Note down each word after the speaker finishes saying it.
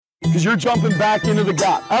because you're jumping back into the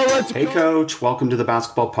gap. Hey, Coach. Welcome to the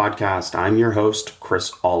Basketball Podcast. I'm your host,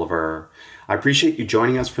 Chris Oliver. I appreciate you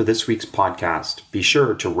joining us for this week's podcast. Be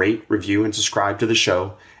sure to rate, review, and subscribe to the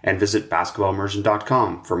show, and visit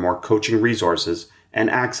basketballimmersion.com for more coaching resources and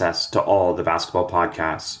access to all the basketball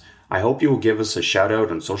podcasts. I hope you will give us a shout out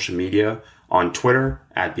on social media, on Twitter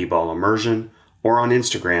at @BBallImmersion, or on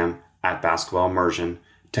Instagram at @BasketballImmersion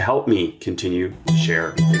to help me continue to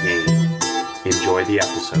share the game. Enjoy the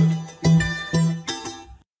episode.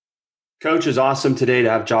 Coach, is awesome today to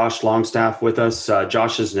have Josh Longstaff with us.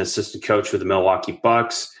 Josh is an assistant coach for the Milwaukee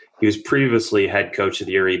Bucks. He was previously head coach of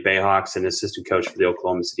the Erie Bayhawks and assistant coach for the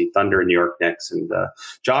Oklahoma City Thunder and New York Knicks. And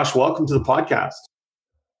Josh, welcome to the podcast.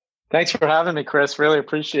 Thanks for having me, Chris. Really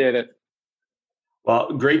appreciate it.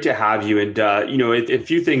 Well, great to have you. And, a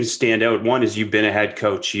few things stand out. One is you've been a head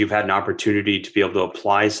coach. You've had an opportunity to be able to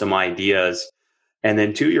apply some ideas. And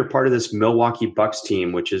then two, you're part of this Milwaukee Bucks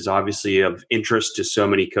team, which is obviously of interest to so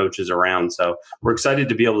many coaches around. So we're excited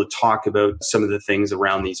to be able to talk about some of the things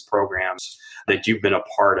around these programs that you've been a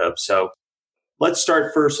part of. So let's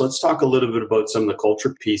start first. Let's talk a little bit about some of the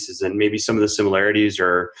culture pieces and maybe some of the similarities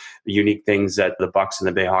or the unique things that the Bucks and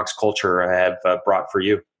the Bayhawks culture have brought for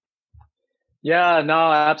you. Yeah,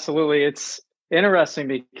 no, absolutely. It's interesting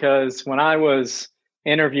because when I was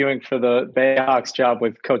interviewing for the Bayhawks job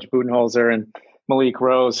with Coach Budenholzer and Malik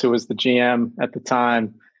Rose, who was the GM at the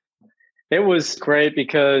time, it was great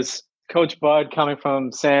because Coach Bud coming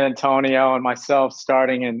from San Antonio and myself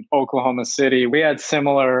starting in Oklahoma City, we had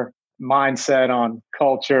similar mindset on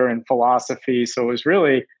culture and philosophy. So it was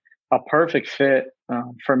really a perfect fit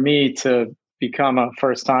for me to become a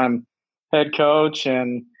first-time head coach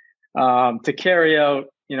and to carry out,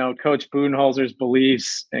 Coach Budenholzer's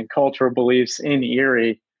beliefs and cultural beliefs in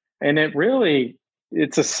Erie. And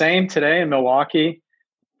it's the same today in Milwaukee,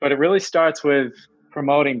 but it really starts with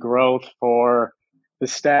promoting growth for the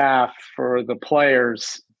staff, for the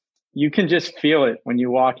players. You can just feel it when you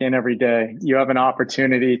walk in every day. You have an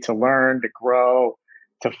opportunity to learn, to grow,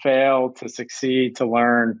 to fail, to succeed, to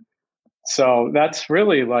learn. So that's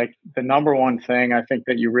really like the number one thing I think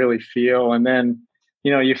that you really feel. And then,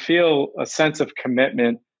 you feel a sense of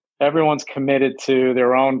commitment. Everyone's committed to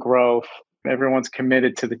their own growth. Everyone's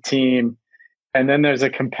committed to the team. And then there's a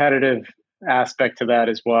competitive aspect to that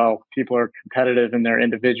as well. People are competitive in their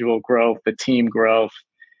individual growth, the team growth.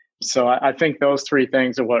 So I think those three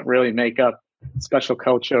things are what really make up special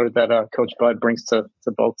culture that Coach Bud brings to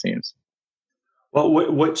both teams. Well,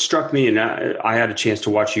 what struck me, and I had a chance to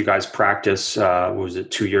watch you guys practice,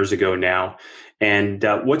 2 years ago now? And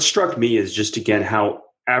what struck me is just, again, how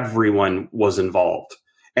everyone was involved.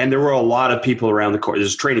 And there were a lot of people around the court.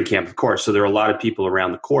 There's training camp, of course, so there were a lot of people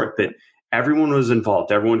around the court, but everyone was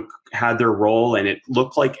involved. Everyone had their role, and it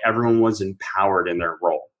looked like everyone was empowered in their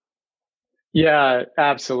role. Yeah,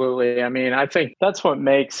 absolutely. I mean, I think that's what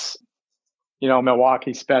makes,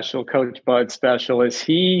 Milwaukee special, Coach Bud special, is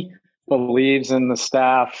he believes in the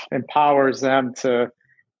staff, empowers them to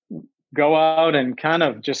go out and kind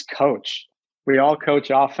of just coach. We all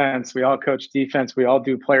coach offense. We all coach defense. We all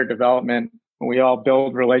do player development. We all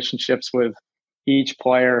build relationships with each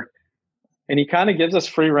player. And he kind of gives us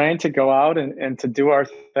free rein to go out and to do our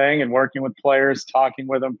thing and working with players, talking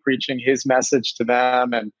with them, preaching his message to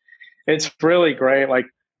them. And it's really great. Like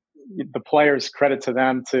the players, credit to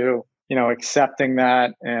them to, accepting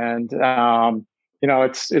that. And,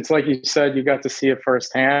 it's like you said, you got to see it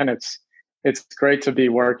firsthand. It's great to be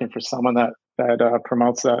working for someone that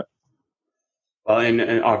promotes that. Well,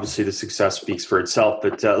 and obviously the success speaks for itself,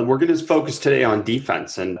 but we're going to focus today on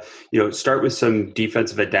defense and, start with some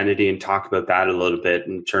defensive identity and talk about that a little bit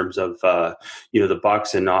in terms of, the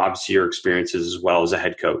Bucks and obviously your experiences as well as a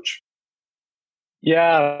head coach.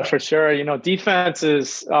 Yeah, for sure. Defense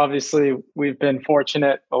is obviously, we've been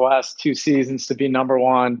fortunate the last 2 seasons to be number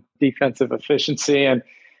one defensive efficiency. And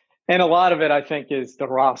a lot of it, I think, is the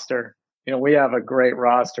roster. We have a great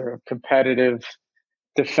roster of competitive,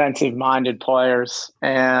 defensive-minded players.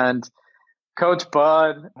 And Coach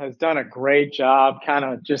Bud has done a great job kind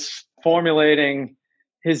of just formulating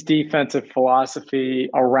his defensive philosophy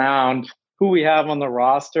around who we have on the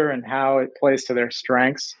roster and how it plays to their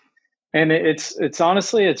strengths. And it's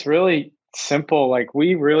honestly, it's really simple. Like,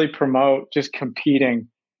 we really promote just competing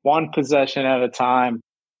one possession at a time,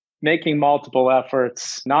 making multiple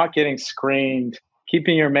efforts, not getting screened,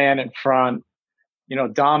 keeping your man in front,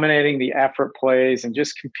 dominating the effort plays and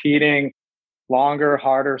just competing longer,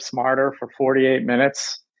 harder, smarter for 48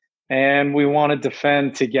 minutes. And we want to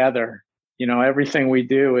defend together. Everything we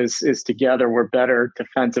do is together. We're better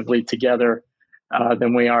defensively together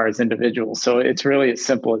than we are as individuals. So it's really as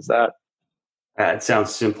simple as that. It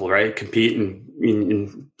sounds simple, right? Compete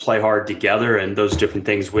and play hard together and those different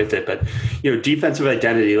things with it. But, defensive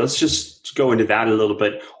identity, let's just go into that a little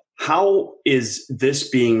bit. How is this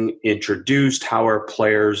being introduced? How are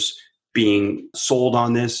players being sold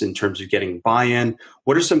on this in terms of getting buy-in?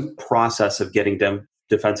 What are some process of getting them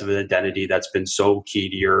defensive identity that's been so key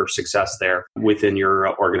to your success there within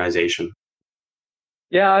your organization?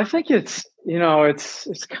 Yeah, I think it's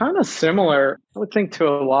kind of similar, I would think, to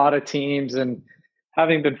a lot of teams, and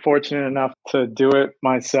having been fortunate enough to do it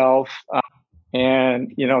myself,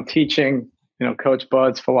 and teaching Coach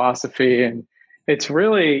Bud's philosophy, and it's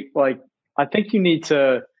really like, I think you need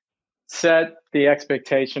to set the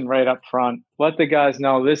expectation right up front. Let the guys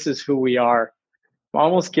know this is who we are.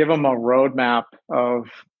 Almost give them a roadmap of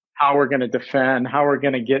how we're going to defend, how we're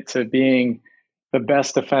going to get to being the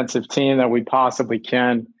best defensive team that we possibly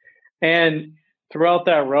can. And throughout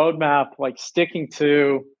that roadmap, like sticking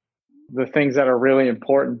to the things that are really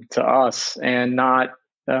important to us, and not,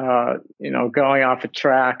 going off a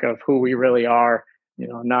track of who we really are,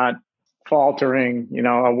 not faltering,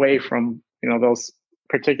 away from, those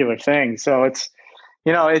particular things. So it's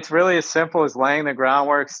really as simple as laying the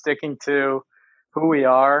groundwork, sticking to who we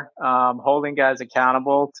are, holding guys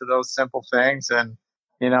accountable to those simple things. And,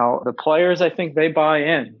 the players, I think they buy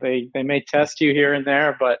in. They may test you here and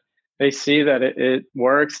there, but they see that it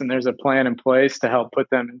works, and there's a plan in place to help put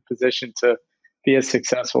them in position to be as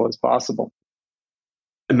successful as possible.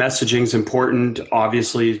 Messaging is important,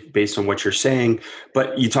 obviously, based on what you're saying,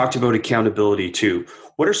 but you talked about accountability too.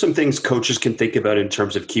 What are some things coaches can think about in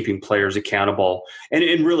terms of keeping players accountable?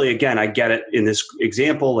 And really, again, I get it in this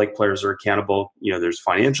example, like players are accountable. There's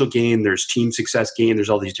financial gain, there's team success gain, there's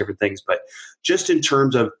all these different things. But just in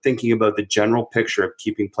terms of thinking about the general picture of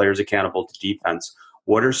keeping players accountable to defense,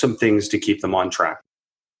 what are some things to keep them on track?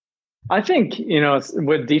 I think,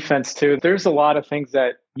 with defense too, there's a lot of things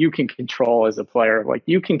that you can control as a player. Like,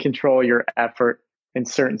 you can control your effort in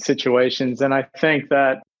certain situations. And I think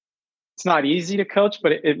that it's not easy to coach,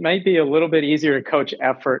 but it may be a little bit easier to coach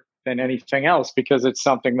effort than anything else, because it's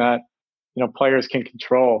something that, players can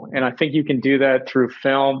control. And I think you can do that through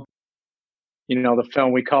film. The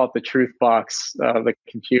film, we call it the truth box, the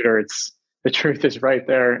computer. The truth is right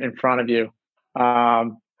there in front of you.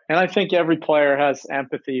 And I think every player has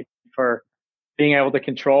empathy for being able to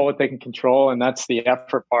control what they can control, and that's the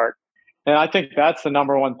effort part. And I think that's the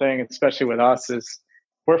number one thing, especially with us, is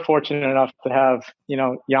we're fortunate enough to have,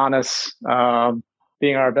 Giannis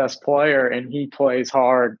being our best player, and he plays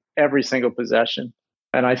hard every single possession.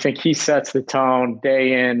 And I think he sets the tone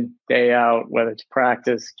day in, day out, whether it's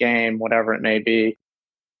practice, game, whatever it may be.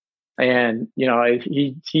 And,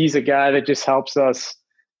 he's a guy that just helps us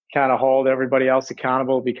kind of hold everybody else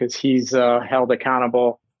accountable, because he's held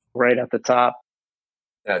accountable right at the top.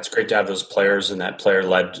 Yeah, it's great to have those players and that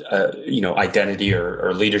player-led, identity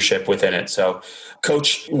or leadership within it. So,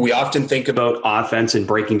 Coach, we often think about offense and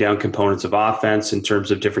breaking down components of offense in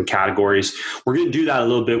terms of different categories. We're going to do that a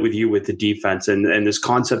little bit with you with the defense, and this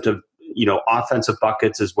concept of offensive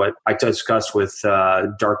buckets is what I discussed with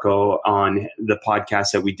Darko on the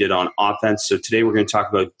podcast that we did on offense. So today we're going to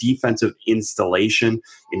talk about defensive installation,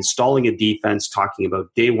 installing a defense, talking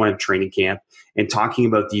about day one of training camp, and talking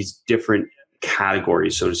about these different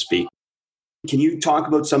categories, so to speak. Can you talk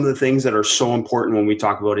about some of the things that are so important when we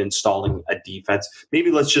talk about installing a defense?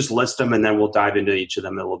 Maybe let's just list them, and then we'll dive into each of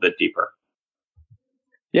them a little bit deeper.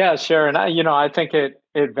 Yeah, sure. And I think it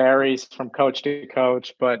varies from coach to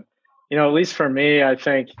coach, but at least for me, I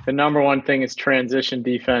think the number one thing is transition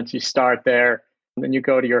defense. You start there, and then you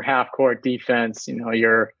go to your half-court defense,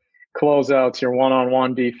 your closeouts, your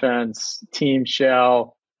one-on-one defense, team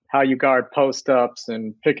shell, how you guard post-ups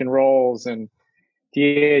and pick and rolls and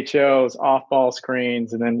DHOs, off-ball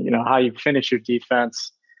screens, and then, how you finish your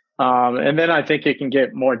defense. And then I think it can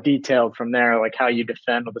get more detailed from there, like how you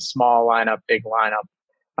defend with a small lineup, big lineup.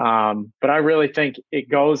 But I really think it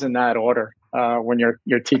goes in that order. When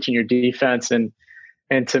you're teaching your defense, and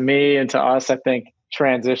to me and to us, I think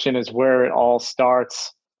transition is where it all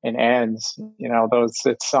starts and ends.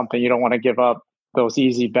 It's something you don't want to give up those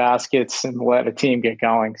easy baskets and let a team get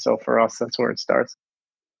going. So for us, that's where it starts.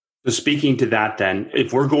 So speaking to that, then,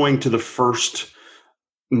 if we're going to the first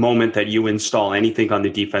moment that you install anything on the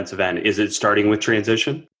defensive end, is it starting with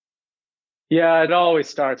transition? Yeah, it always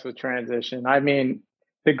starts with transition. I mean,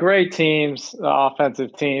 the great teams, the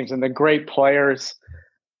offensive teams, and the great players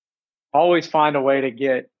always find a way to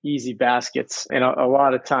get easy baskets. And a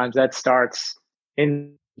lot of times that starts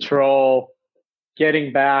in control,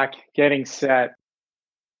 getting back, getting set,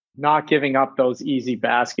 not giving up those easy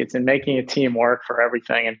baskets, and making a team work for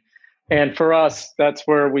everything. And And for us, that's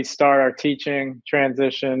where we start our teaching,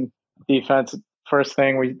 transition, defense, first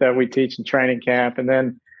thing that we teach in training camp. And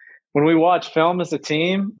then when we watch film as a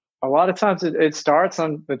team, a lot of times it starts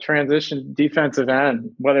on the transition defensive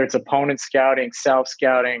end, whether it's opponent scouting, self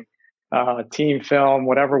scouting, team film,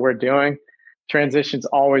 whatever we're doing. Transition's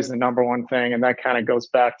always the number one thing. And that kind of goes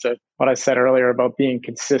back to what I said earlier about being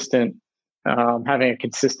consistent, having a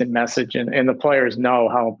consistent message. And the players know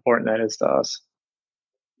how important that is to us.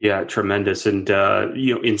 Yeah, tremendous. And,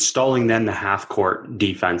 installing then the half court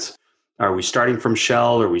defense. Are we starting from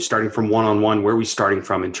shell? Are we starting from one-on-one? Where are we starting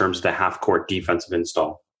from in terms of the half court defensive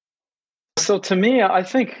install? So to me, I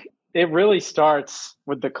think it really starts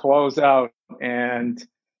with the closeout and,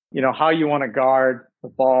 how you want to guard the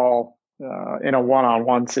ball in a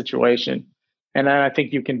one-on-one situation. And then I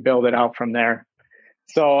think you can build it out from there.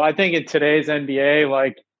 So I think in today's NBA,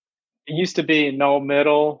 like it used to be no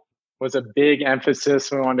middle was a big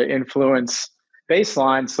emphasis. We wanted to influence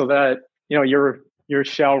baseline so that, your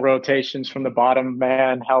shell rotations from the bottom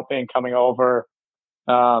man helping, coming over,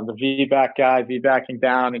 the V-back guy, V-backing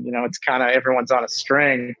down, and, it's kind of everyone's on a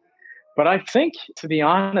string. But I think, to be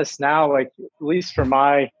honest now, like, at least for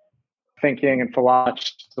my thinking and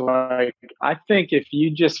philosophy, like, I think if you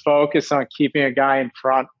just focus on keeping a guy in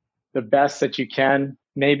front the best that you can,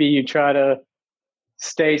 maybe you try to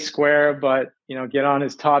stay square, but, get on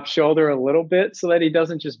his top shoulder a little bit so that he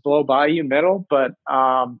doesn't just blow by you middle. But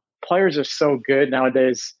players are so good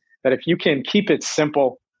nowadays that if you can keep it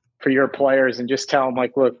simple for your players and just tell them,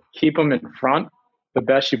 like, look, keep them in front the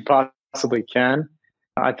best you possibly can,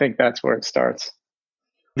 I think that's where it starts.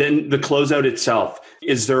 Then the closeout itself,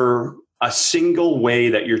 is there a single way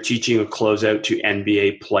that you're teaching a closeout to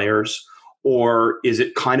NBA players, or is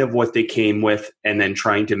it kind of what they came with and then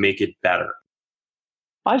trying to make it better?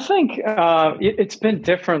 I think it's been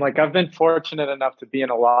different. Like, I've been fortunate enough to be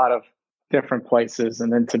in a lot of different places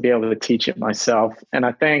and then to be able to teach it myself. And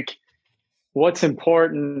I think what's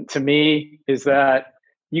important to me is that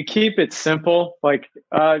you keep it simple. Like,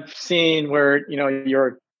 I've seen where,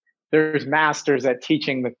 there's masters at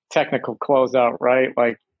teaching the technical closeout, right?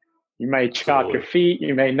 Like, you may chop your feet,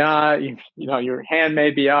 you may not, your hand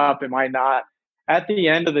may be up, it might not. At the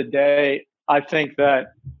end of the day, I think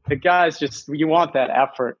that the guys you want that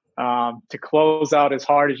effort to close out as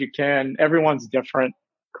hard as you can. Everyone's different.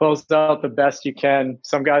 Close out the best you can.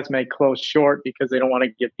 Some guys may close short because they don't want to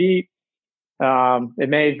get beat. It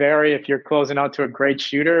may vary. If you're closing out to a great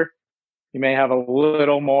shooter, you may have a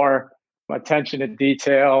little more attention to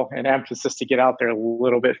detail and emphasis to get out there a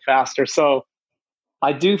little bit faster. So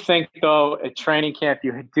I do think, though, at training camp,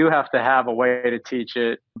 you do have to have a way to teach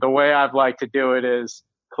it. The way I've liked to do it is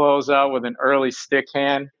close out with an early stick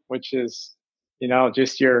hand, which is,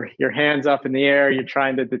 just your hands up in the air. You're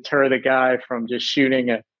trying to deter the guy from just shooting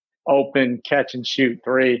an open catch and shoot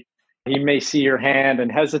three. He may see your hand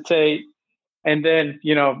and hesitate. And then,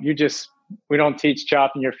 we don't teach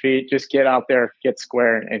chopping your feet. Just get out there, get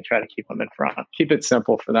square, and try to keep them in front. Keep it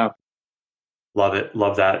simple for them. Love it.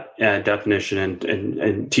 Love that definition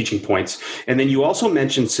and teaching points. And then you also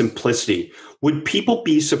mentioned simplicity. Would people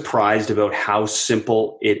be surprised about how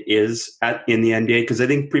simple it is in the NBA? Because I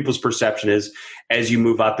think people's perception is as you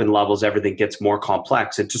move up in levels, everything gets more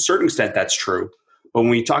complex. And to a certain extent, that's true. But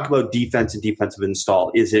when we talk about defense and defensive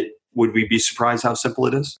install, would we be surprised how simple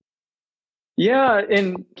it is? Yeah.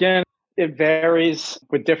 And again, it varies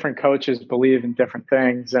with different coaches believe in different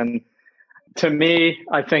things. And to me,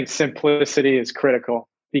 I think simplicity is critical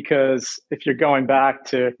because if you're going back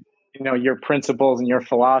to, your principles and your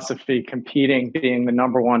philosophy, competing being the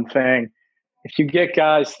number one thing, if you get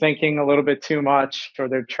guys thinking a little bit too much or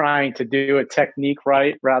they're trying to do a technique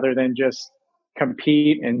right rather than just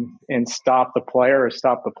compete and stop the player or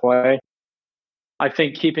stop the play, I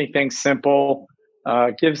think keeping things simple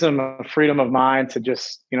gives them a freedom of mind to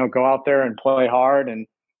just, go out there and play hard. And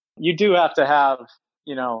you do have to have,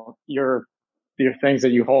 your things that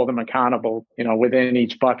you hold them accountable, within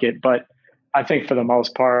each bucket. But I think for the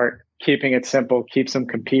most part, keeping it simple keeps them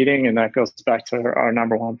competing. And that goes back to our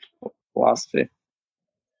number one philosophy.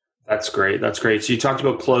 That's great. That's great. So you talked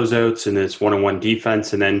about closeouts and this one-on-one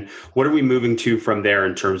defense. And then what are we moving to from there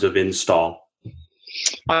in terms of install?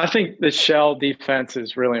 I think the shell defense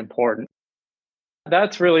is really important.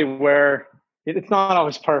 That's really where it's not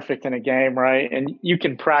always perfect in a game, right? And you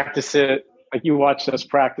can practice it. Like you watched us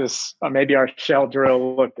practice, maybe our shell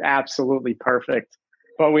drill looked absolutely perfect,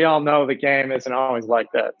 but we all know the game isn't always like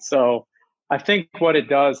that. So I think what it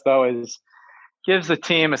does, though, is gives the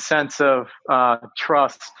team a sense of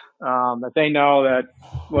trust that they know that,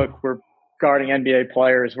 look, we're guarding NBA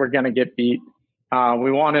players. We're going to get beat.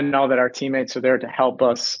 We want to know that our teammates are there to help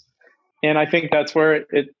us. And I think that's where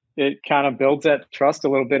it kind of builds that trust a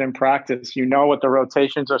little bit in practice. You know what the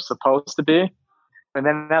rotations are supposed to be. And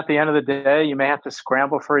then at the end of the day, you may have to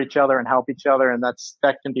scramble for each other and help each other. And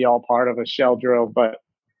that can be all part of a shell drill. But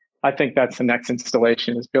I think that's the next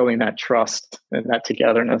installation, is building that trust and that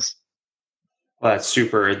togetherness. Well, that's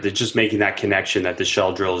super. Just making that connection that the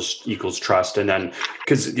shell drills equals trust. And then,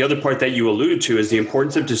 because the other part that you alluded to is the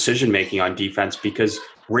importance of decision making on defense, because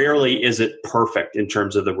rarely is it perfect in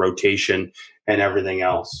terms of the rotation and everything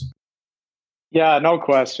else. Yeah, no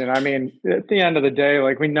question. I mean, at the end of the day,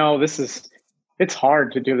 like, we know it's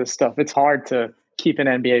hard to do this stuff. It's hard to keep an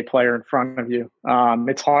NBA player in front of you.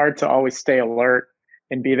 It's hard to always stay alert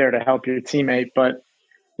and be there to help your teammate. But,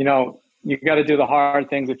 you got to do the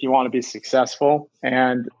hard things if you want to be successful.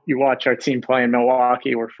 And you watch our team play in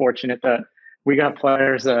Milwaukee. We're fortunate that we got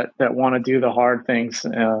players that want to do the hard things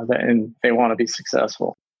and they want to be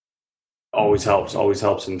successful. Always helps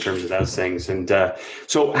in terms of those things. And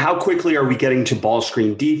so how quickly are we getting to ball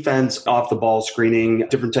screen defense, off the ball screening,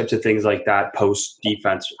 different types of things like that, post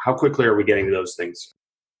defense? How quickly are we getting to those things?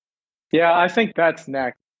 Yeah, I think that's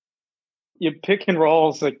next. You pick and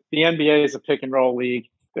rolls, like the NBA is a pick and roll league.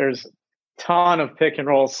 There's a ton of pick and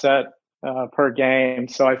roll set per game.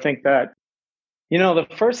 So I think that, the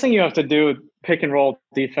first thing you have to do with pick and roll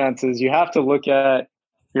defense is you have to look at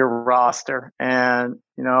your roster. And,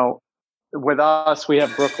 with us, we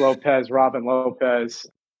have Brooke Lopez, Robin Lopez.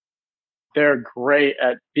 They're great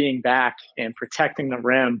at being back and protecting the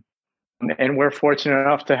rim. And we're fortunate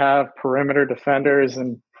enough to have perimeter defenders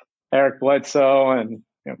and Eric Bledsoe and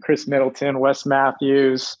Chris Middleton, Wes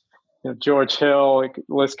Matthews, George Hill, the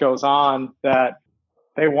list goes on, that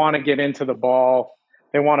they want to get into the ball.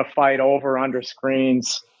 They want to fight over under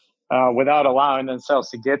screens without allowing themselves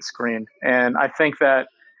to get screened. And I think that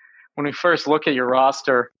when we first look at your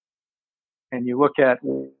roster and you look at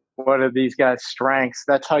what are these guys' strengths,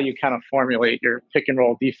 that's how you kind of formulate your pick and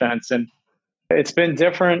roll defense. And it's been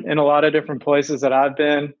different in a lot of different places that I've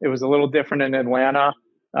been. It was a little different in Atlanta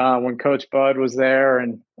when Coach Bud was there,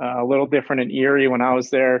 and a little different in Erie when I was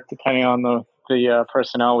there, depending on the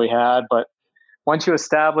personnel we had. But once you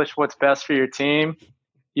establish what's best for your team,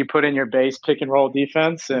 you put in your base pick and roll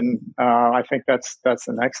defense, and I think that's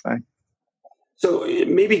the next thing. So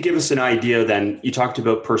maybe give us an idea then. You talked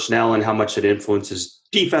about personnel and how much it influences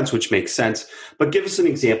defense, which makes sense. But give us an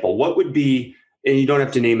example. What would be, and you don't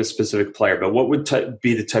have to name a specific player, but what would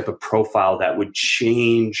be the type of profile that would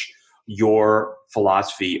change your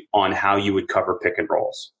philosophy on how you would cover pick and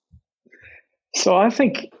rolls? So I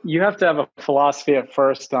think you have to have a philosophy at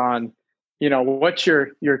first on, what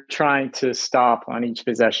you're trying to stop on each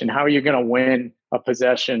possession. How are you going to win a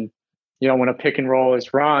possession, when a pick and roll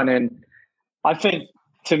is run? And I think,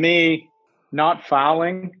 to me, not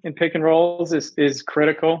fouling in pick and rolls is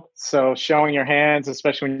critical. So showing your hands,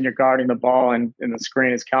 especially when you're guarding the ball and the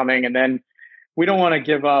screen is coming. And then we don't want to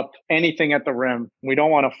give up anything at the rim. We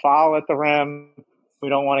don't want to foul at the rim. We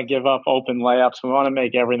don't want to give up open layups. We want to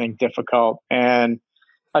make everything difficult. And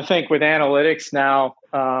I think with analytics now,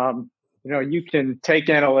 you can take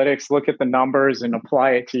analytics, look at the numbers, and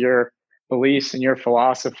apply it to your beliefs and your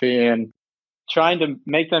philosophy, and trying to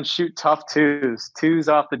make them shoot tough twos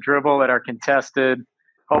off the dribble that are contested,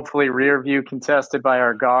 hopefully rear view contested by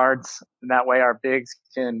our guards. And that way our bigs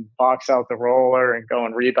can box out the roller and go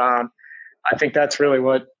and rebound. I think that's really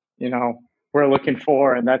what, we're looking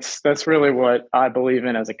for. And that's really what I believe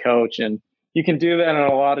in as a coach. And you can do that in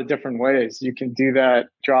a lot of different ways. You can do that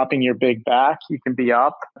dropping your big back. You can be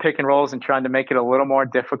up, pick and rolls, and trying to make it a little more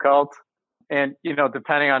difficult. And,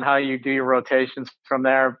 depending on how you do your rotations from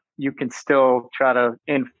there, you can still try to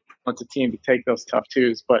influence a team to take those tough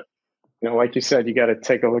twos. But, like you said, you got to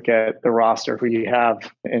take a look at the roster, who you have,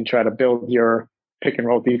 and try to build your pick and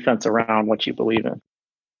roll defense around what you believe in.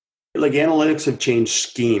 Like, analytics have changed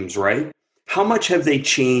schemes, right? How much have they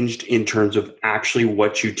changed in terms of actually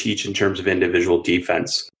what you teach in terms of individual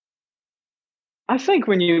defense? I think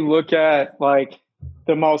when you look at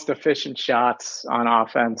the most efficient shots on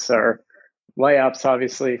offense are layups,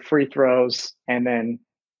 obviously, free throws, and then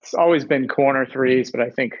it's always been corner threes, but I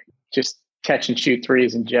think just catch and shoot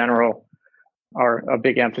threes in general are a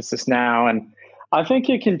big emphasis now. And I think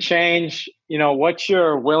you can change, what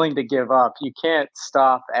you're willing to give up. You can't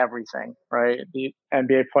stop everything, right? The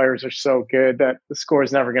NBA players are so good that the score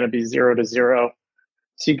is never going to be 0-0.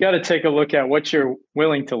 So you got to take a look at what you're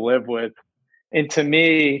willing to live with. And to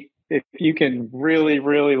me, if you can really,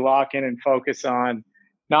 really lock in and focus on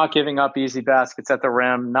not giving up easy baskets at the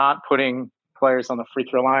rim, not putting players on the free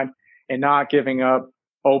throw line, and not giving up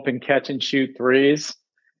open catch and shoot threes,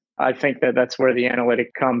 I think that that's where the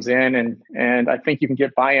analytic comes in. And I think you can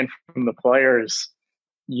get buy-in from the players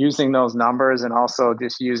using those numbers and also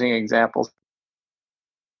just using examples.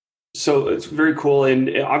 So it's very cool.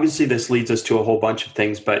 And obviously this leads us to a whole bunch of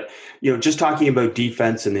things, but just talking about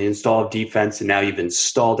defense and the install of defense, and now you've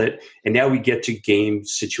installed it, and now we get to game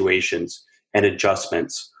situations and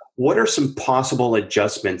adjustments. What are some possible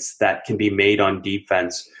adjustments that can be made on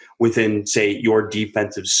defense within, say, your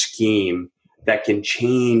defensive scheme that can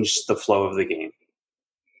change the flow of the game?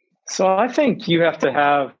 So I think you have to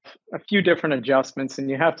have a few different adjustments and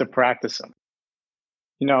you have to practice them.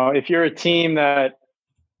 If you're a team that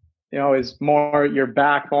is more your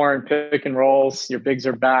back more in pick and rolls, your bigs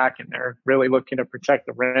are back and they're really looking to protect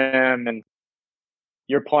the rim, and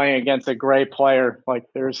you're playing against a great player, like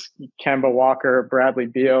there's Kemba Walker, Bradley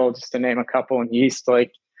Beal, just to name a couple in the East,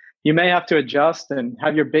 like you may have to adjust and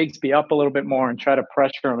have your bigs be up a little bit more and try to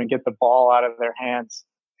pressure them and get the ball out of their hands.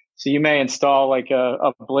 So you may install like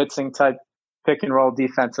a blitzing type pick and roll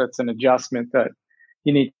defense. That's an adjustment that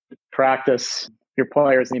you need to practice. Your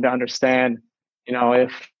players need to understand,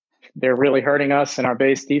 if they're really hurting us in our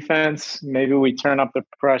base defense, maybe we turn up the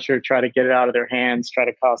pressure, try to get it out of their hands, try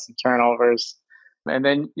to cause some turnovers. And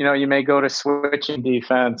then, you may go to switching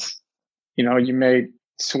defense. You may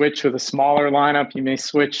switch with a smaller lineup. You may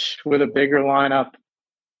switch with a bigger lineup.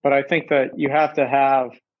 But I think that you have to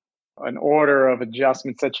have an order of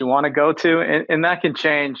adjustments that you want to go to. And that can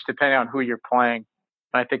change depending on who you're playing.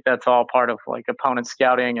 I think that's all part of like opponent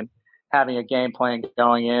scouting and having a game plan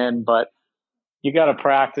going in. But you got to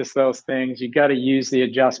practice those things. You got to use the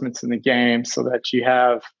adjustments in the game so that you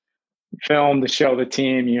have film to show the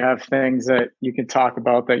team. You have things that you can talk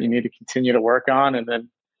about that you need to continue to work on. And then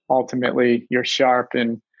ultimately you're sharp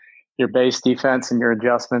in your base defense and your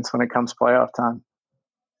adjustments when it comes playoff time.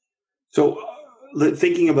 So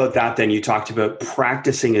thinking about that, then you talked about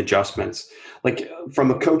practicing adjustments. Like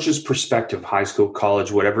from a coach's perspective, high school,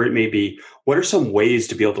 college, whatever it may be, what are some ways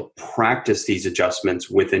to be able to practice these adjustments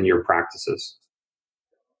within your practices?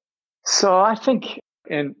 So I think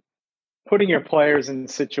in putting your players in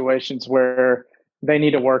situations where they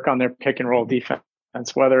need to work on their pick and roll defense,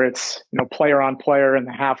 whether it's player on player in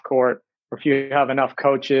the half court, or if you have enough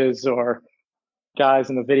coaches or guys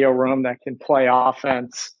in the video room that can play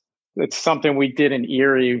offense. It's something we did in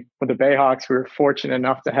Erie with the Bayhawks. We were fortunate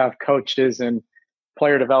enough to have coaches and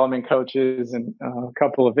player development coaches and a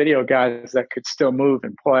couple of video guys that could still move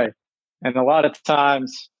and play. And a lot of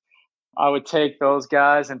times I would take those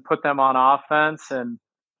guys and put them on offense, and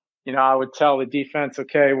I would tell the defense,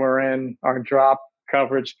 okay, we're in our drop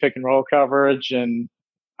coverage, pick and roll coverage, and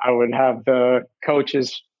I would have the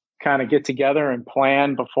coaches kind of get together and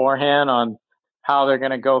plan beforehand on how they're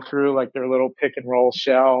going to go through like their little pick and roll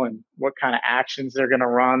shell and what kind of actions they're going to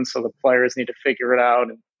run. So the players need to figure it out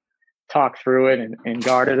and talk through it and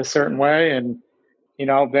guard it a certain way. And,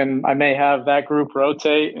 then I may have that group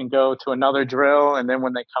rotate and go to another drill. And then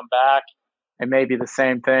when they come back, it may be the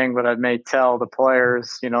same thing, but I may tell the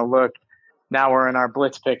players, look, now we're in our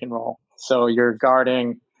blitz pick and roll. So you're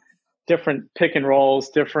guarding different pick and rolls,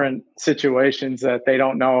 different situations that they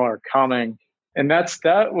don't know are coming. And that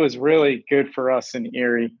was really good for us in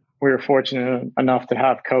Erie. We were fortunate enough to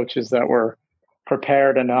have coaches that were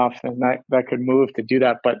prepared enough and that could move to do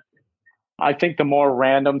that. But I think the more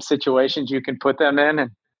random situations you can put them in, and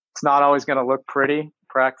it's not always going to look pretty.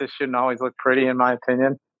 Practice shouldn't always look pretty, in my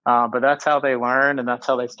opinion. But that's how they learn, and that's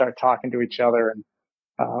how they start talking to each other. And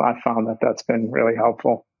I found that that's been really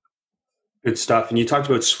helpful. Good stuff. And you talked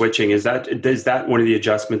about switching. Is that one of the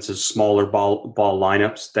adjustments is smaller ball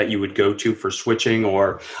lineups that you would go to for switching?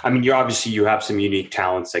 Or, I mean, you have some unique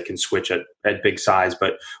talents that can switch at big size.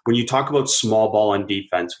 But when you talk about small ball on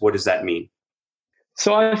defense, what does that mean?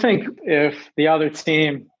 So I think if the other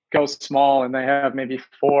team goes small and they have maybe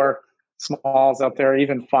 4 smalls up there,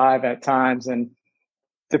 even 5 at times, and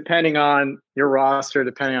depending on your roster,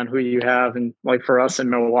 depending on who you have, and like for us in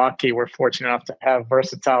Milwaukee, we're fortunate enough to have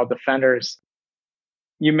versatile defenders.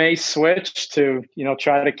 You may switch to,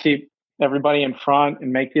 try to keep everybody in front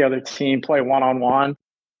and make the other team play one-on-one.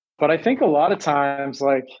 But I think a lot of times,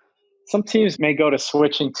 like some teams may go to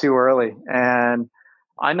switching too early. And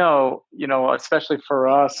I know, especially for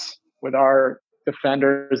us with our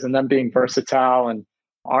defenders and them being versatile and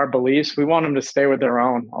our beliefs, we want them to stay with their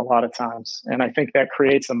own a lot of times. And I think that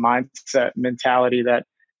creates a mindset mentality that,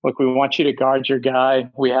 look, we want you to guard your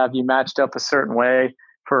guy. We have you matched up a certain way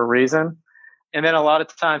for a reason. And then a lot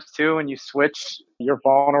of times too, when you switch, you're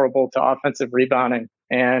vulnerable to offensive rebounding.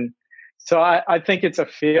 And so I think it's a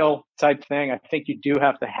feel type thing. I think you do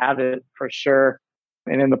have to have it for sure.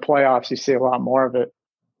 And in the playoffs, you see a lot more of it.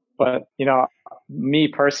 But, Me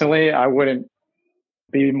personally, I wouldn't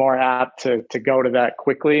be more apt to go to that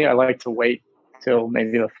quickly. I like to wait till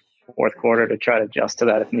maybe the fourth quarter to try to adjust to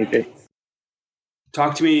that if need be.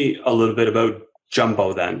 Talk to me a little bit about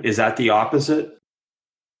jumbo then. Is that the opposite?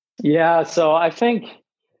 Yeah, so I think,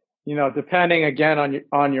 depending again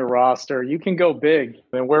on your roster, you can go big.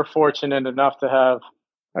 And we're fortunate enough to have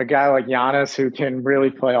a guy like Giannis who can really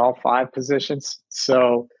play all five positions.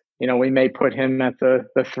 So, we may put him at the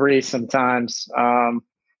three sometimes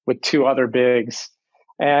with two other bigs.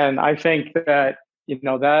 And I think that,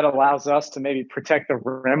 that allows us to maybe protect the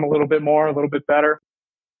rim a little bit more, a little bit better.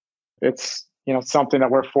 It's, something that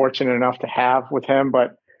we're fortunate enough to have with him,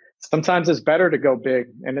 but sometimes it's better to go big,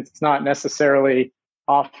 and it's not necessarily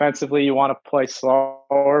offensively you want to play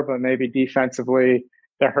slower, but maybe defensively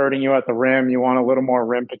they're hurting you at the rim. You want a little more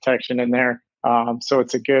rim protection in there. So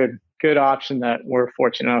it's a good option that we're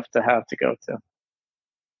fortunate enough to have to go to.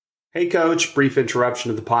 Hey, Coach, brief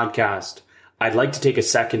interruption of the podcast. I'd like to take a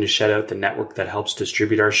second to shout out the network that helps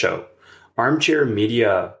distribute our show, Armchair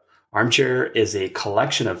Media. Armchair is a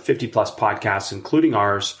collection of 50 plus podcasts, including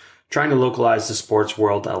ours, trying to localize the sports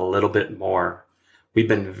world a little bit more. We've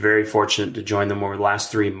been very fortunate to join them over the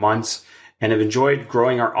last 3 months and have enjoyed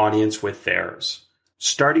growing our audience with theirs.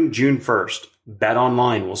 Starting June 1st,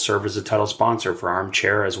 BetOnline will serve as a title sponsor for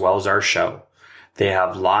Armchair as well as our show. They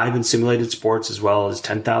have live and simulated sports as well as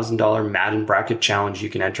 $10,000 Madden Bracket Challenge you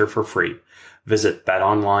can enter for free. Visit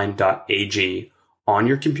betonline.ag on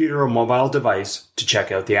your computer or mobile device to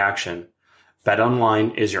check out the action.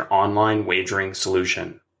 BetOnline is your online wagering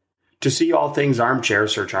solution. To see all things Armchair,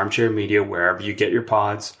 search Armchair Media wherever you get your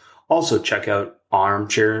pods. Also check out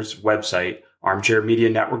Armchair's website,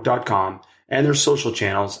 armchairmedianetwork.com, and their social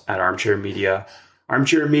channels at Armchair Media.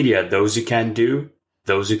 Armchair Media, those who can do,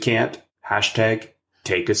 those who can't,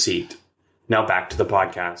 #take a seat. Now back to the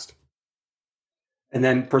podcast. And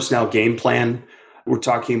then personnel game plan. We're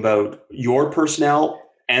talking about your personnel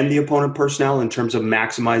and the opponent personnel in terms of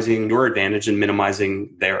maximizing your advantage and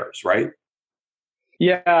minimizing theirs, right?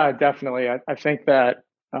 Yeah, definitely. I think that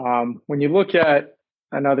when you look at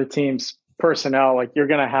another team's personnel, like you're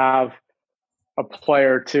going to have a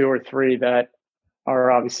player, two or three that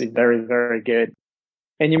are obviously very, very good.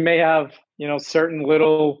 And you may have, certain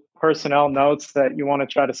little personnel notes that you want to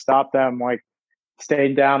try to stop them, like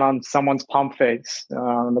staying down on someone's pump fakes.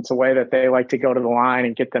 It's a way that they like to go to the line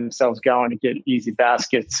and get themselves going and get easy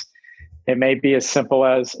baskets. It may be as simple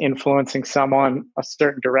as influencing someone a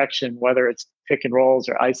certain direction, whether it's pick and rolls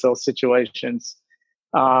or ISO situations.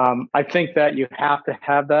 I think that you have to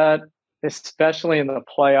have that, especially in the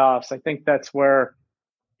playoffs. I think that's where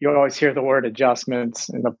you always hear the word adjustments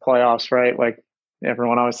in the playoffs, right? Like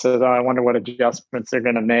everyone always says, oh, I wonder what adjustments they're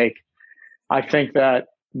going to make. I think that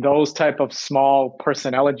those type of small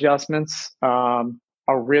personnel adjustments are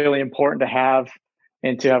really important to have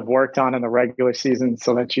and to have worked on in the regular season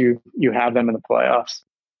so that you have them in the playoffs.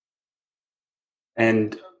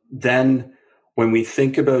 And then when we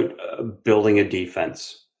think about building a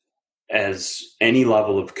defense as any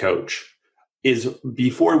level of coach, is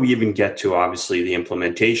before we even get to obviously the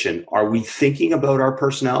implementation, are we thinking about our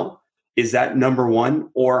personnel? Is that number one?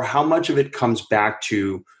 Or how much of it comes back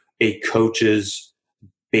to a coach's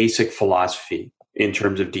basic philosophy in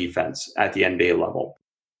terms of defense at the NBA level?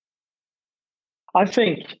 I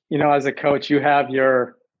think, as a coach, you have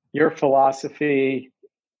your philosophy,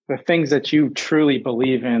 the things that you truly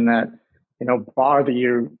believe in that, bother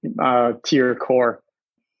you to your core.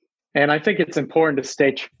 And I think it's important to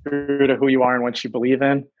stay true to who you are and what you believe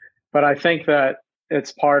in. But I think that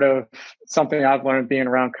it's part of something I've learned being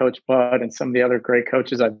around Coach Bud and some of the other great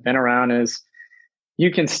coaches I've been around is you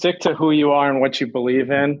can stick to who you are and what you believe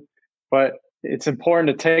in, but it's important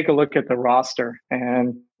to take a look at the roster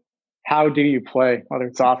and how do you play, whether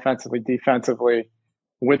it's offensively, defensively,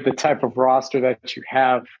 with the type of roster that you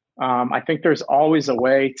have. I think there's always a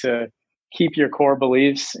way to keep your core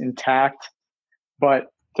beliefs intact, but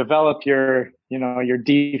develop your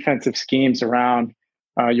defensive schemes around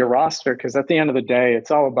your roster. Because at the end of the day, it's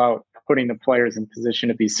all about putting the players in position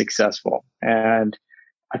to be successful. And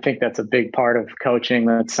I think that's a big part of coaching.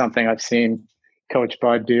 That's something I've seen Coach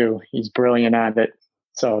Bud do. He's brilliant at it.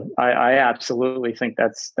 So I absolutely think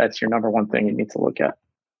that's your number one thing you need to look at.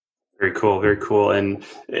 Very cool. Very cool. And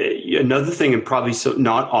another thing, and probably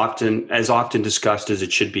not as often discussed as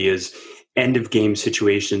it should be, is end of game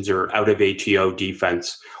situations or out of ATO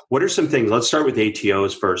defense. What are some things? Let's start with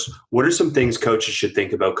ATOs first. What are some things coaches should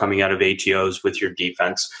think about coming out of ATOs with your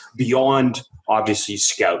defense beyond obviously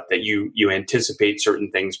scout that you anticipate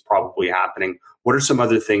certain things probably happening? What are some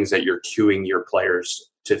other things that you're cueing your players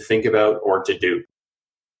to think about or to do?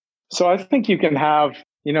 So I think you can have,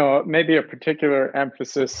 maybe a particular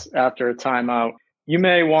emphasis after a timeout. You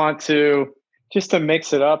may want to, just to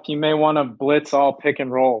mix it up, you may want to blitz all pick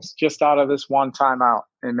and rolls just out of this one timeout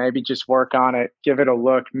and maybe just work on it, give it a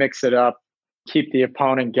look, mix it up, keep the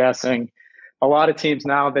opponent guessing. A lot of teams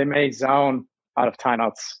now, they may zone out of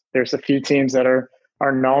timeouts. There's a few teams that are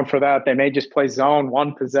known for that. They may just play zone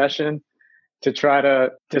one possession to try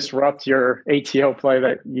to disrupt your ATO play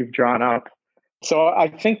that you've drawn up. So I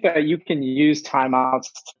think that you can use timeouts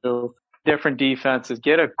to different defenses,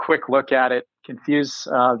 get a quick look at it, confuse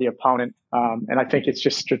the opponent. And I think it's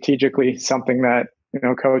just strategically something that,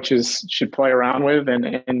 coaches should play around with.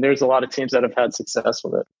 And there's a lot of teams that have had success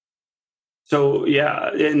with it. So yeah,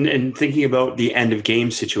 and thinking about the end of game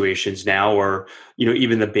situations now, or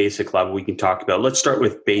even the basic level, we can talk about. Let's start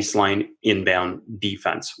with baseline inbound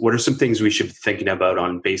defense. What are some things we should be thinking about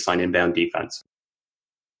on baseline inbound defense?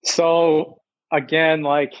 So again,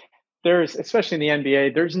 like there's, especially in the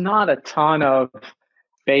NBA, there's not a ton of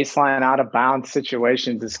baseline out of bounds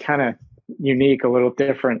situations. It's kind of unique, a little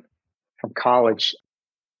different from college.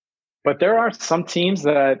 But there are some teams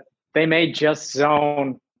that they may just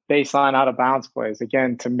zone baseline out of bounds plays,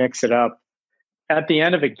 again, to mix it up. At the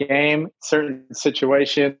end of a game, certain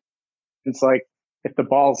situations, it's like if the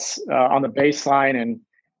ball's on the baseline and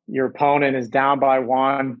your opponent is down by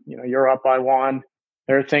one, you're up by one.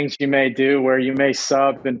 There are things you may do where you may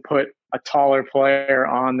sub and put a taller player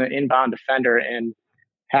on the inbound defender and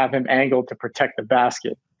have him angled to protect the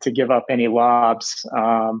basket, to give up any lobs,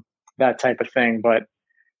 that type of thing. But,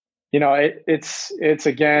 it's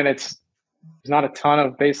there's not a ton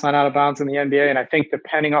of baseline out of bounds in the NBA. And I think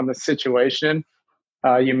depending on the situation,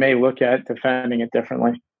 you may look at defending it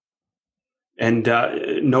differently. And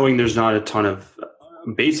knowing there's not a ton of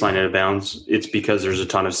baseline out of bounds, it's because there's a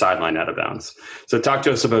ton of sideline out of bounds. So talk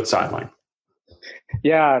to us about sideline.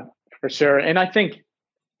 Yeah, for sure. And I think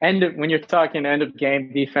when you're talking end of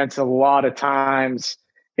game defense, a lot of times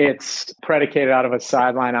it's predicated out of a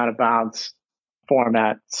sideline out of bounds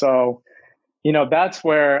format. So, that's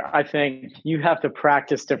where I think you have to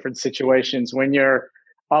practice different situations when you're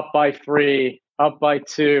up by 3, up by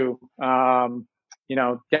 2, down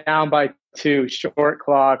by 2, short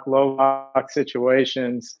clock, low clock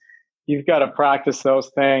situations. You've got to practice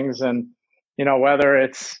those things. And, whether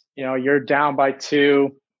it's, you're down by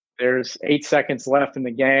 2, there's 8 seconds left in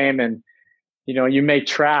the game, and, you may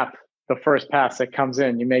trap the first pass that comes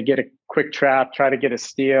in. You may get a quick trap, try to get a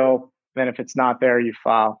steal. Then if it's not there, you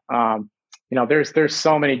foul. There's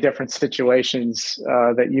so many different situations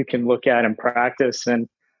that you can look at and practice. And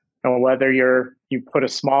whether you put a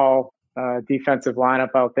small defensive lineup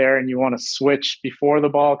out there and you want to switch before the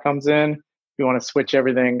ball comes in, you want to switch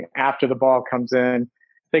everything after the ball comes in.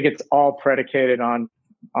 I think it's all predicated on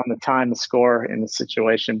the time to score in the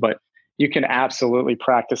situation. But you can absolutely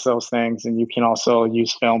practice those things, and you can also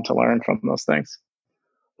use film to learn from those things.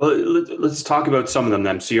 Well, let's talk about some of them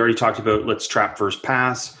then. So you already talked about let's trap first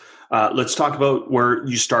pass. Let's talk about where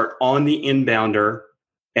you start on the inbounder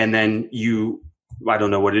and then I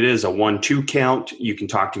don't know what it is, a 1-2 count. You can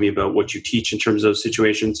talk to me about what you teach in terms of those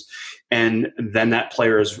situations. And then that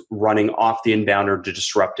player is running off the inbounder to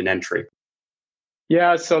disrupt an entry.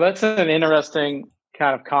 Yeah, so that's an interesting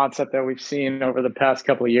kind of concept that we've seen over the past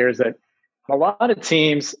couple of years, that a lot of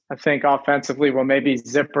teams, I think offensively, will maybe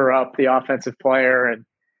zipper up the offensive player. And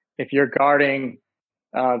if you're guarding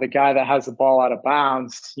the guy that has the ball out of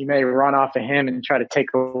bounds, you may run off of him and try to take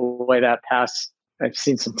away that pass. I've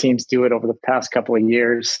seen some teams do it over the past couple of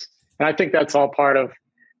years. And I think that's all part of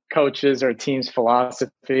coaches or team's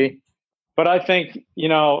philosophy. But I think,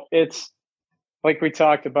 it's like we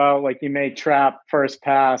talked about, like you may trap first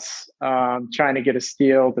pass, trying to get a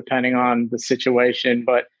steal depending on the situation.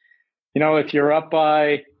 But, if you're up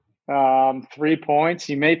by 3 points,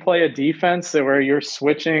 you may play a defense where you're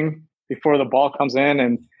switching before the ball comes in,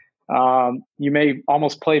 and you may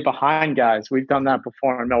almost play behind guys. We've done that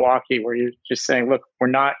before in Milwaukee, where you're just saying, look, we're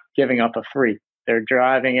not giving up a 3. They're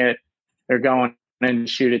driving it. They're going and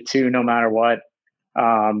shoot it 2 no matter what.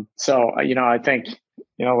 So, I think,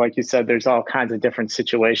 like you said, there's all kinds of different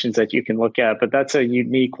situations that you can look at, but that's a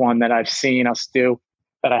unique one that I've seen us do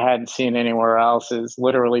that I hadn't seen anywhere else, is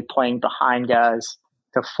literally playing behind guys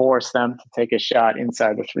to force them to take a shot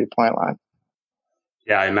inside the 3-point line.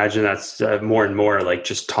 Yeah, I imagine that's more and more like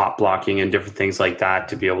just top blocking and different things like that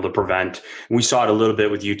to be able to prevent. We saw it a little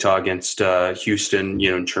bit with Utah against Houston,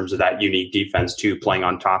 in terms of that unique defense too, playing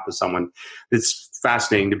on top of someone. It's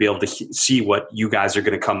fascinating to be able to see what you guys are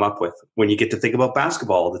going to come up with when you get to think about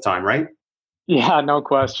basketball all the time, right? Yeah, no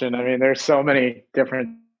question. I mean, there's so many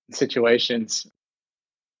different situations.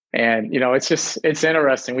 And, it's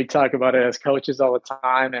interesting. We talk about it as coaches all the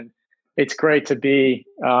time, and it's great to be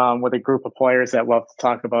with a group of players that love to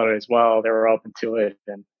talk about it as well. They're open to it.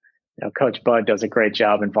 And, Coach Bud does a great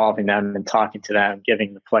job involving them and talking to them,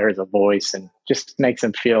 giving the players a voice, and just makes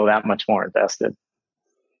them feel that much more invested.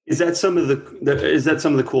 Is that some of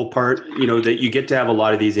the cool part, that you get to have a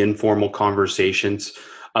lot of these informal conversations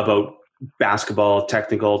about basketball,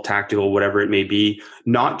 technical, tactical, whatever it may be,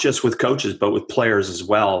 not just with coaches, but with players as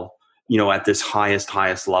well, at this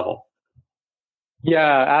highest level?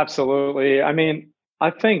 Yeah, absolutely. I mean, I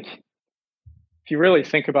think if you really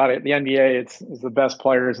think about it, the NBA is the best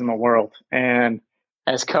players in the world. And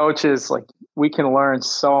as coaches, like, we can learn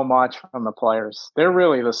so much from the players. They're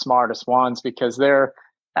really the smartest ones because they're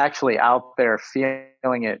actually out there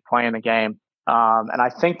feeling it, playing the game. And I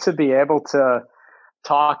think to be able to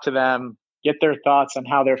talk to them, get their thoughts on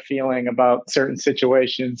how they're feeling about certain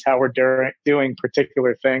situations, how we're doing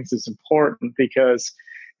particular things is important, because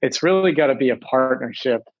it's really got to be a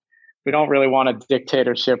partnership. We don't really want a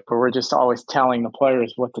dictatorship where we're just always telling the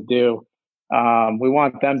players what to do. We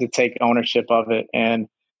want them to take ownership of it. And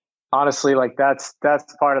honestly, like, that's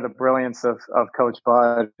part of the brilliance of Coach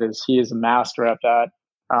Bud, is he is a master at that.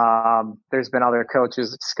 There's been other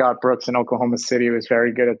coaches, Scott Brooks in Oklahoma City was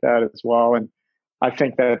very good at that as well. And I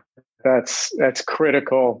think that's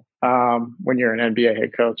critical when you're an NBA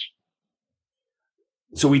head coach.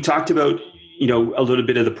 So we talked about, a little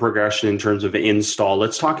bit of the progression in terms of install.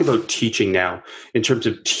 Let's talk about teaching now, in terms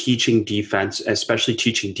of teaching defense, especially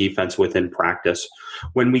teaching defense within practice.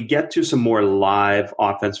 When we get to some more live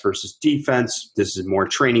offense versus defense, this is more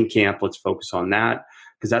training camp. Let's focus on that,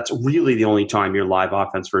 because that's really the only time you're live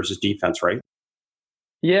offense versus defense, right?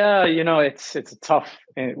 Yeah, it's a tough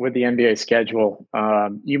with the NBA schedule.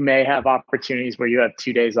 You may have opportunities where you have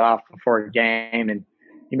 2 days off before a game, and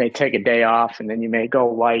you may take a day off, and then you may go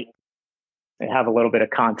light and have a little bit of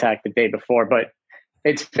contact the day before, but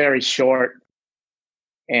it's very short,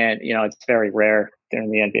 and it's very rare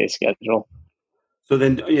during the NBA schedule. So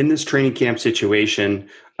then, in this training camp situation,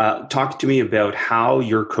 talk to me about how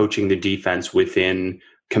you're coaching the defense within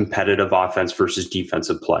competitive offense versus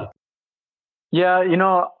defensive play. Yeah,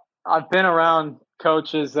 I've been around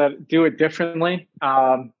coaches that do it differently.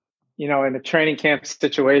 In a training camp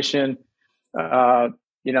situation,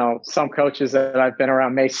 some coaches that I've been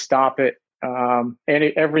around may stop it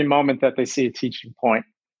every moment that they see a teaching point.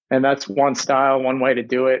 And that's one style, one way to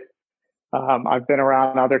do it. I've been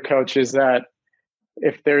around other coaches that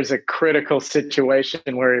if there's a critical situation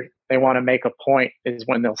where they want to make a point is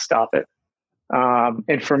when they'll stop it.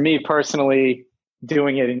 And for me personally,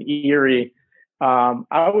 doing it in Erie,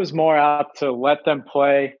 I was more apt to let them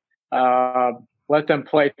play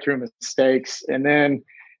through mistakes, and then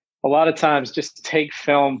a lot of times just take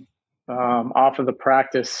film off of the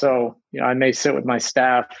practice. So, I may sit with my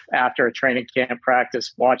staff after a training camp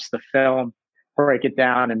practice, watch the film, break it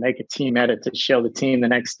down, and make a team edit to show the team the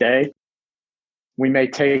next day. We may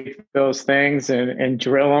take those things and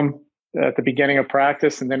drill them at the beginning of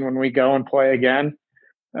practice, and then when we go and play again,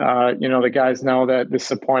 the guys know that this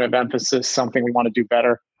is a point of emphasis, something we want to do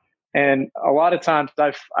better. And a lot of times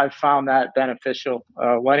I've found that beneficial,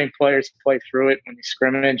 letting players play through it when you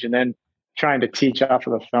scrimmage, and then trying to teach off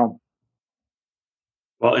of the film.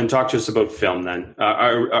 Well, and talk to us about film then.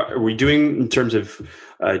 Are we doing, in terms of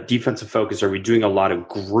defensive focus, are we doing a lot of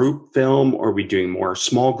group film, or are we doing more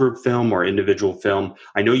small group film or individual film?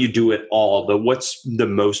 I know you do it all, but what's the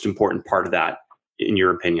most important part of that, in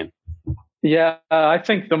your opinion? Yeah, I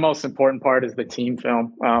think the most important part is the team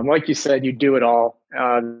film. Like you said, you do it all.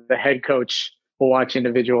 The head coach will watch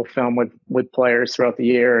individual film with players throughout the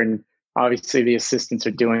year, and obviously the assistants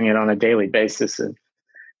are doing it on a daily basis of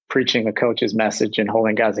preaching the coach's message and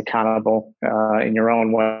holding guys accountable in your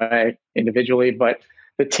own way individually. But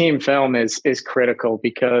the team film is critical,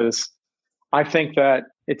 because I think that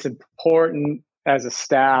it's important as a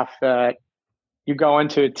staff that you go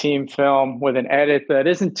into a team film with an edit that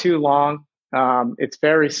isn't too long. It's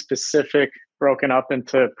very specific, broken up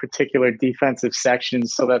into particular defensive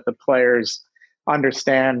sections so that the players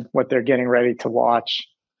understand what they're getting ready to watch.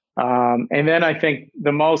 And then I think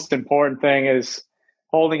the most important thing is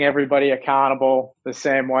holding everybody accountable the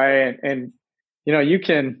same way. And you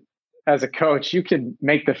can, as a coach, you can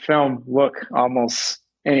make the film look almost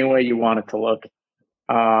any way you want it to look.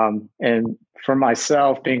 And for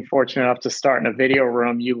myself, being fortunate enough to start in a video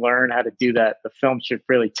room, you learn how to do that. The film should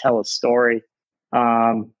really tell a story.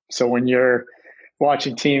 So when you're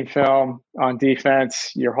watching team film on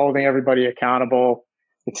defense, you're holding everybody accountable.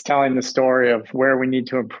 It's telling the story of where we need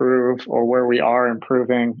to improve or where we are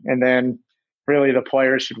improving. And then really the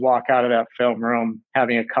players should walk out of that film room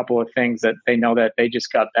having a couple of things that they know that they just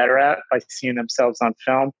got better at by seeing themselves on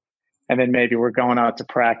film. And then maybe we're going out to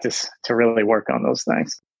practice to really work on those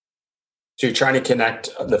things. So you're trying to connect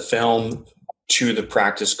the film to the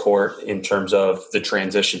practice court in terms of the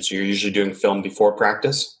transition. So you're usually doing film before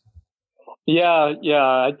practice? Yeah.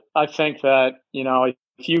 I think that,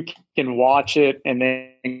 if you can watch it and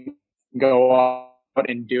then go out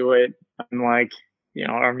and do it, and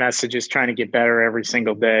our message is trying to get better every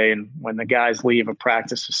single day. And when the guys leave a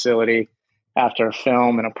practice facility after a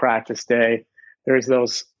film and a practice day, there's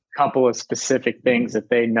those couple of specific things that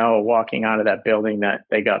they know walking out of that building that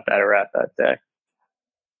they got better at that day.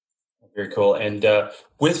 Very cool. And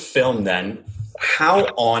with film then, how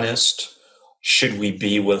honest should we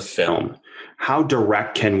be with film? How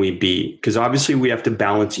direct can we be? Because obviously we have to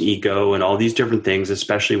balance ego and all these different things,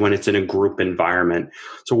 especially when it's in a group environment.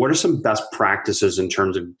 So what are some best practices in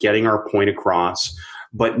terms of getting our point across,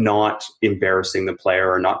 but not embarrassing the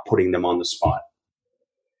player or not putting them on the spot?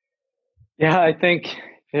 Yeah, I think,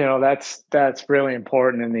 that's really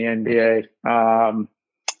important in the NBA.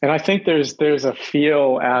 And I think there's a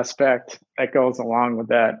feel aspect that goes along with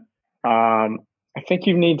that. I think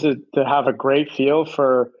you need to have a great feel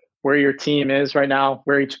for where your team is right now,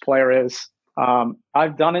 where each player is.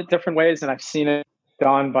 I've done it different ways, and I've seen it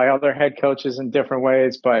done by other head coaches in different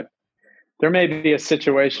ways, but there may be a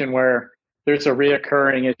situation where there's a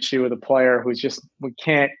reoccurring issue with a player who's we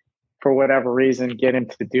can't, for whatever reason, get him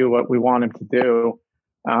to do what we want him to do.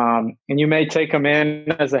 And you may take him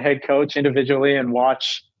in as a head coach individually and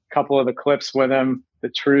watch a couple of the clips with him. The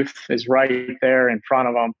truth is right there in front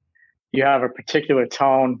of him. You have a particular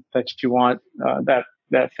tone that you want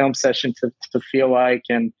that film session to feel like.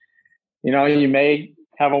 And, you may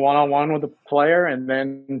have a one-on-one with a player and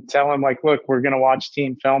then tell him look, we're going to watch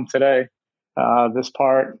team film today.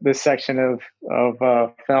 This section of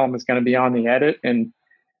film is going to be on the edit, and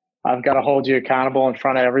I've got to hold you accountable in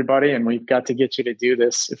front of everybody, and we've got to get you to do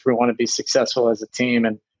this if we want to be successful as a team.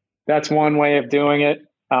 And that's one way of doing it.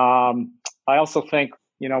 I also think,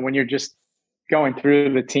 when you're just going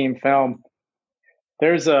through the team film,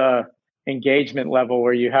 there's a engagement level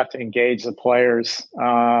where you have to engage the players.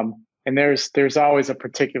 And there's always a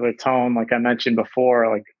particular tone, like I mentioned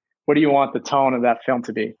before. What do you want the tone of that film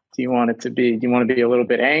to be? Do you want to be a little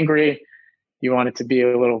bit angry? Do you want it to be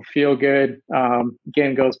a little feel good?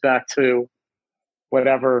 Again, goes back to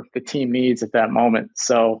whatever the team needs at that moment.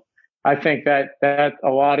 So I think that a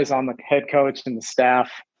lot is on the head coach and the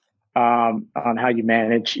staff on how you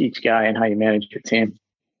manage each guy and how you manage your team.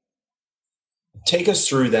 Take us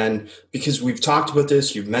through then, because we've talked about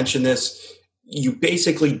this, you've mentioned this, you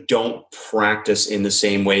basically don't practice in the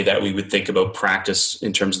same way that we would think about practice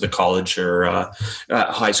in terms of the college or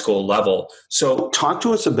high school level. So talk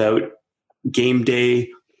to us about game day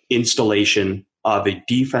installation of a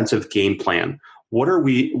defensive game plan. What are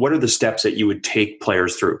the steps that you would take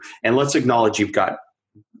players through? And let's acknowledge you've got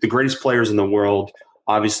the greatest players in the world.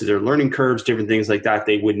 Obviously, their learning curves, different things like that.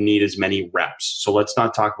 They wouldn't need as many reps. So let's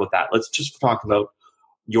not talk about that. Let's just talk about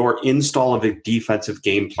your install of a defensive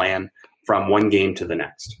game plan from one game to the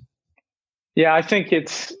next. Yeah, I think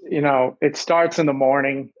it's, it starts in the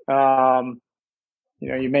morning.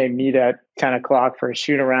 You may meet at 10 o'clock for a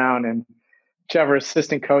shoot around, and whichever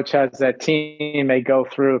assistant coach has that team may go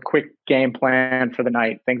through a quick game plan for the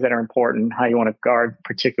night, things that are important, how you want to guard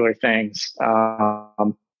particular things.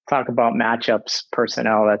 Talk about matchups,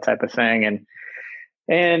 personnel, that type of thing.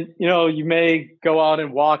 And you may go out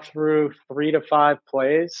and walk through 3 to 5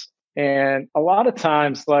 plays. And a lot of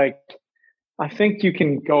times, I think you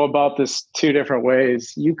can go about this 2 different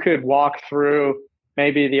ways. You could walk through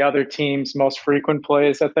maybe the other team's most frequent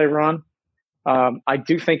plays that they run. I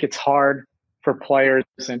do think it's hard for players,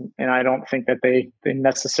 and I don't think that they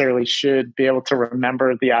necessarily should be able to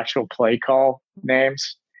remember the actual play call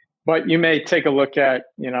names. But you may take a look at,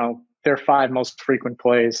 their 5 most frequent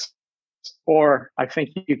plays. Or I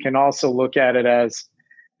think you can also look at it as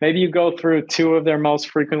maybe you go through 2 of their most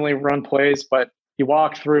frequently run plays, but you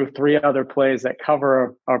walk through 3 other plays that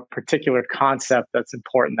cover a particular concept that's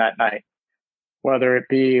important that night. Whether it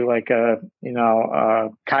be a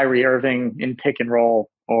Kyrie Irving in pick and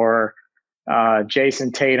roll, or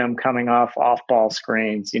Jason Tatum coming off ball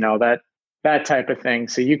screens, that type of thing.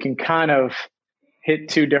 So you can kind of hit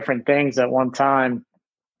 2 different things at one time.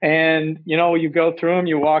 And, you go through them,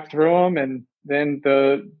 you walk through them, and then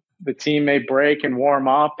the team may break and warm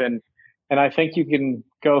up. And I think you can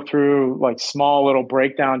go through small little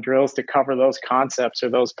breakdown drills to cover those concepts or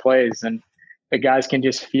those plays. And the guys can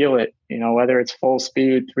just feel it, whether it's full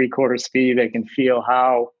speed, 3/4 speed, they can feel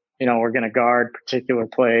how we're going to guard particular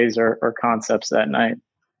plays or concepts that night.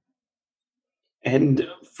 And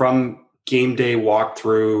from game day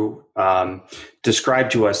walkthrough, describe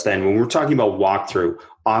to us then, when we're talking about walkthrough,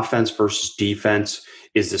 offense versus defense,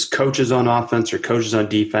 is this coaches on offense or coaches on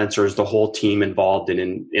defense, or is the whole team involved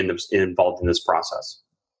involved in this process?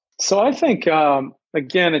 So I think,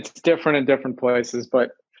 again, it's different in different places,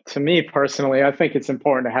 but to me personally, I think it's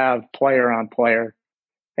important to have player on player.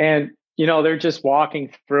 And, they're just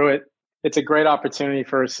walking through it. It's a great opportunity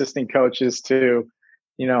for assistant coaches to,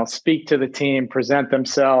 speak to the team, present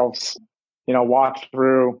themselves, walk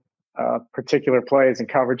through particular plays and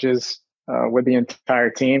coverages with the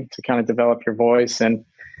entire team to kind of develop your voice. And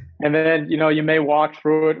then, you may walk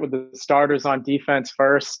through it with the starters on defense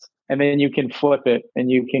first, and then you can flip it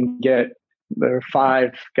and you can get the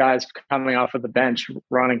 5 guys coming off of the bench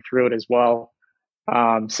running through it as well.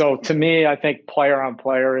 So to me, I think player on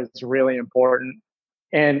player is really important.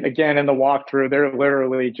 And again, in the walkthrough, they're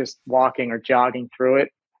literally just walking or jogging through it.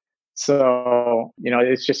 So,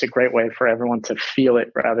 it's just a great way for everyone to feel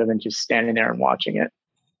it rather than just standing there and watching it.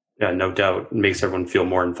 Yeah, no doubt. It makes everyone feel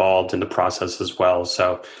more involved in the process as well.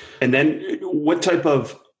 So, and then what type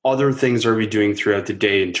of other things are we doing throughout the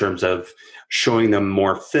day in terms of showing them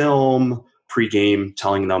more film, pregame,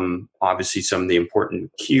 telling them obviously some of the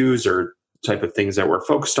important cues or type of things that we're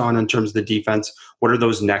focused on in terms of the defense? What are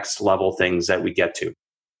those next level things that we get to?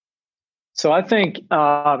 So I think,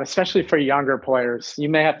 especially for younger players, you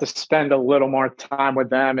may have to spend a little more time with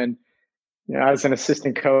them. And as an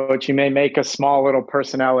assistant coach, you may make a small little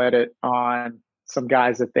personnel edit on some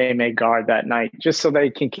guys that they may guard that night, just so they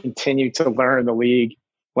can continue to learn the league,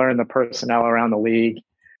 learn the personnel around the league.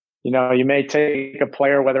 You may take a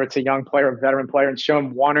player, whether it's a young player or veteran player, and show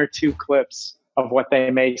them 1 or 2 clips of what they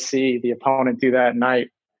may see the opponent do that night,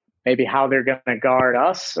 maybe how they're going to guard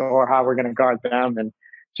us or how we're going to guard them, and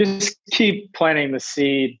just keep planting the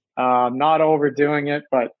seed, not overdoing it,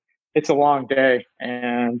 but it's a long day.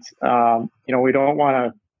 And, we don't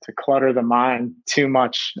want to clutter the mind too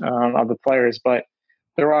much of the players, but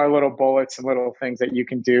there are little bullets and little things that you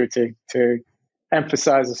can do to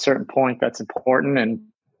emphasize a certain point that's important. And,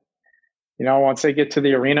 once they get to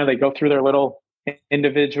the arena, they go through their little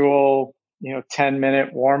individual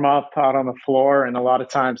 10-minute warm up out on the floor. And a lot of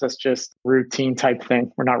times that's just routine type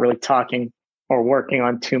thing. We're not really talking or working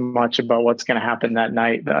on too much about what's going to happen that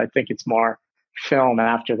night. I think it's more film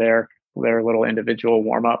after their little individual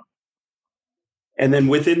warm up. And then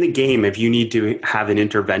within the game, if you need to have an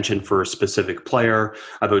intervention for a specific player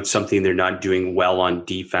about something they're not doing well on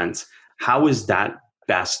defense, how is that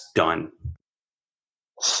best done?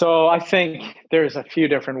 So I think there's a few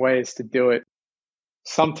different ways to do it.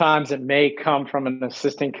 Sometimes it may come from an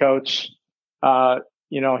assistant coach.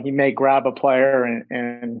 He may grab a player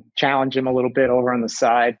and challenge him a little bit over on the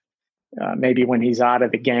side, maybe when he's out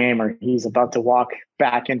of the game or he's about to walk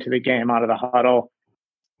back into the game out of the huddle.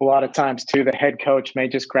 A lot of times, too, the head coach may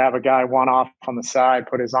just grab a guy one-off on the side,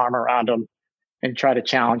 put his arm around him, and try to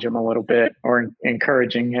challenge him a little bit, or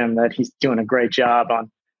encouraging him that he's doing a great job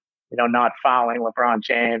on, not fouling LeBron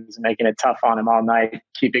James, making it tough on him all night.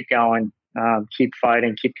 Keep it going, keep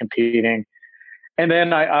fighting, keep competing. And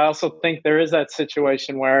then I also think there is that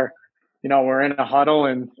situation where, we're in a huddle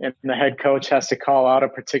and the head coach has to call out a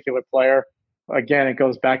particular player. Again, it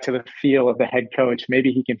goes back to the feel of the head coach.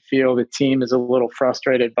 Maybe he can feel the team is a little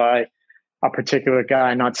frustrated by a particular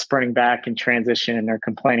guy not sprinting back in transition or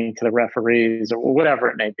complaining to the referees or whatever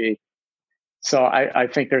it may be. So I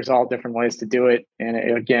think there's all different ways to do it. And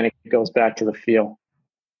it goes back to the feel.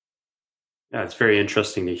 Yeah, it's very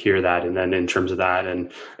interesting to hear that. And then in terms of that,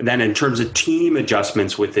 and then in terms of team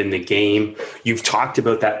adjustments within the game, you've talked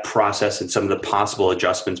about that process and some of the possible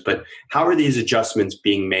adjustments, but how are these adjustments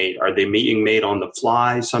being made? Are they being made on the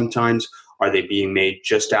fly sometimes? Are they being made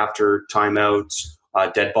just after timeouts,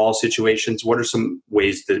 dead ball situations? What are some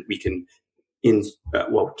ways that we can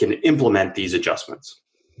implement these adjustments?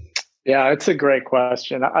 Yeah, it's a great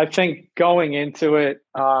question. I think going into it,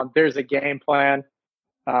 there's a game plan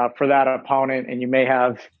for that opponent, and you may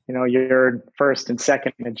have your first and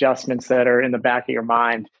second adjustments that are in the back of your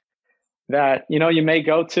mind that you may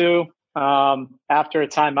go to after a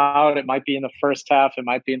timeout. It might be in the first half, it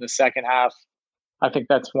might be in the second half. I think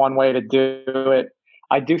that's one way to do it.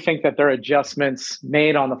 I do think that there are adjustments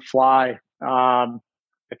made on the fly.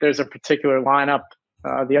 If there's a particular lineup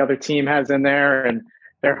the other team has in there and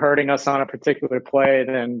they're hurting us on a particular play,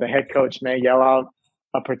 then the head coach may yell out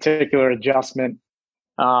a particular adjustment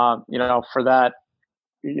for that,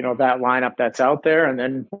 that lineup that's out there. And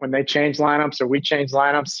then when they change lineups or we change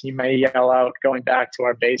lineups, he may yell out going back to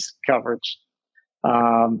our base coverage.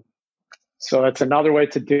 So that's another way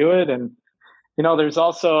to do it. And, there's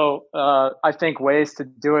also, I think, ways to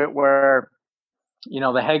do it where,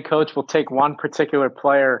 the head coach will take one particular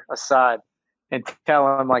player aside and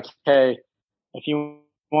tell him, like, hey, if you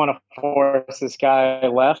want to force this guy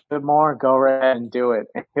left a bit more, go right ahead and do it.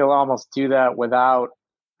 And he'll almost do that without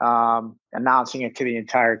announcing it to the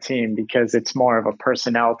entire team, because it's more of a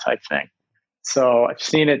personnel type thing. So I've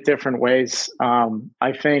seen it different ways.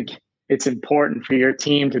 I think it's important for your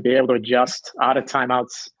team to be able to adjust out of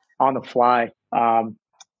timeouts on the fly,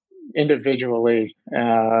 individually.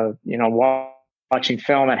 Watching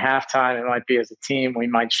film at halftime, it might be as a team, we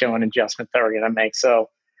might show an adjustment that we're going to make. So,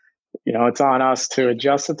 it's on us to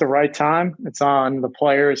adjust at the right time. It's on the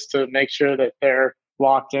players to make sure that they're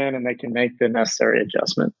locked in and they can make the necessary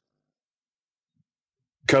adjustment.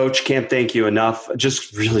 Coach, can't thank you enough.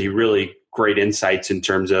 Just really, really great insights in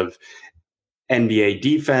terms of NBA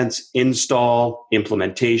defense, install,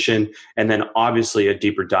 implementation, and then obviously a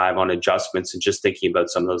deeper dive on adjustments and just thinking about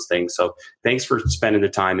some of those things. So thanks for spending the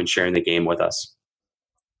time and sharing the game with us.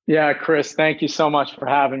 Yeah, Chris, thank you so much for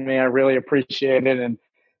having me. I really appreciate it. And,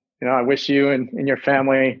 I wish you and your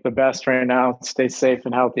family the best right now. Stay safe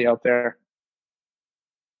and healthy out there.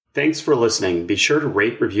 Thanks for listening. Be sure to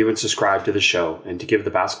rate, review, and subscribe to the show, and to give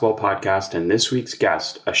the Basketball Podcast and this week's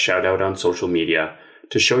guest a shout out on social media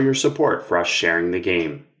to show your support for us sharing the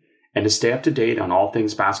game. And to stay up to date on all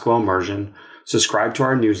things basketball immersion, subscribe to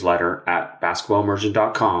our newsletter at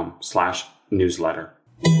basketballimmersion.com/newsletter.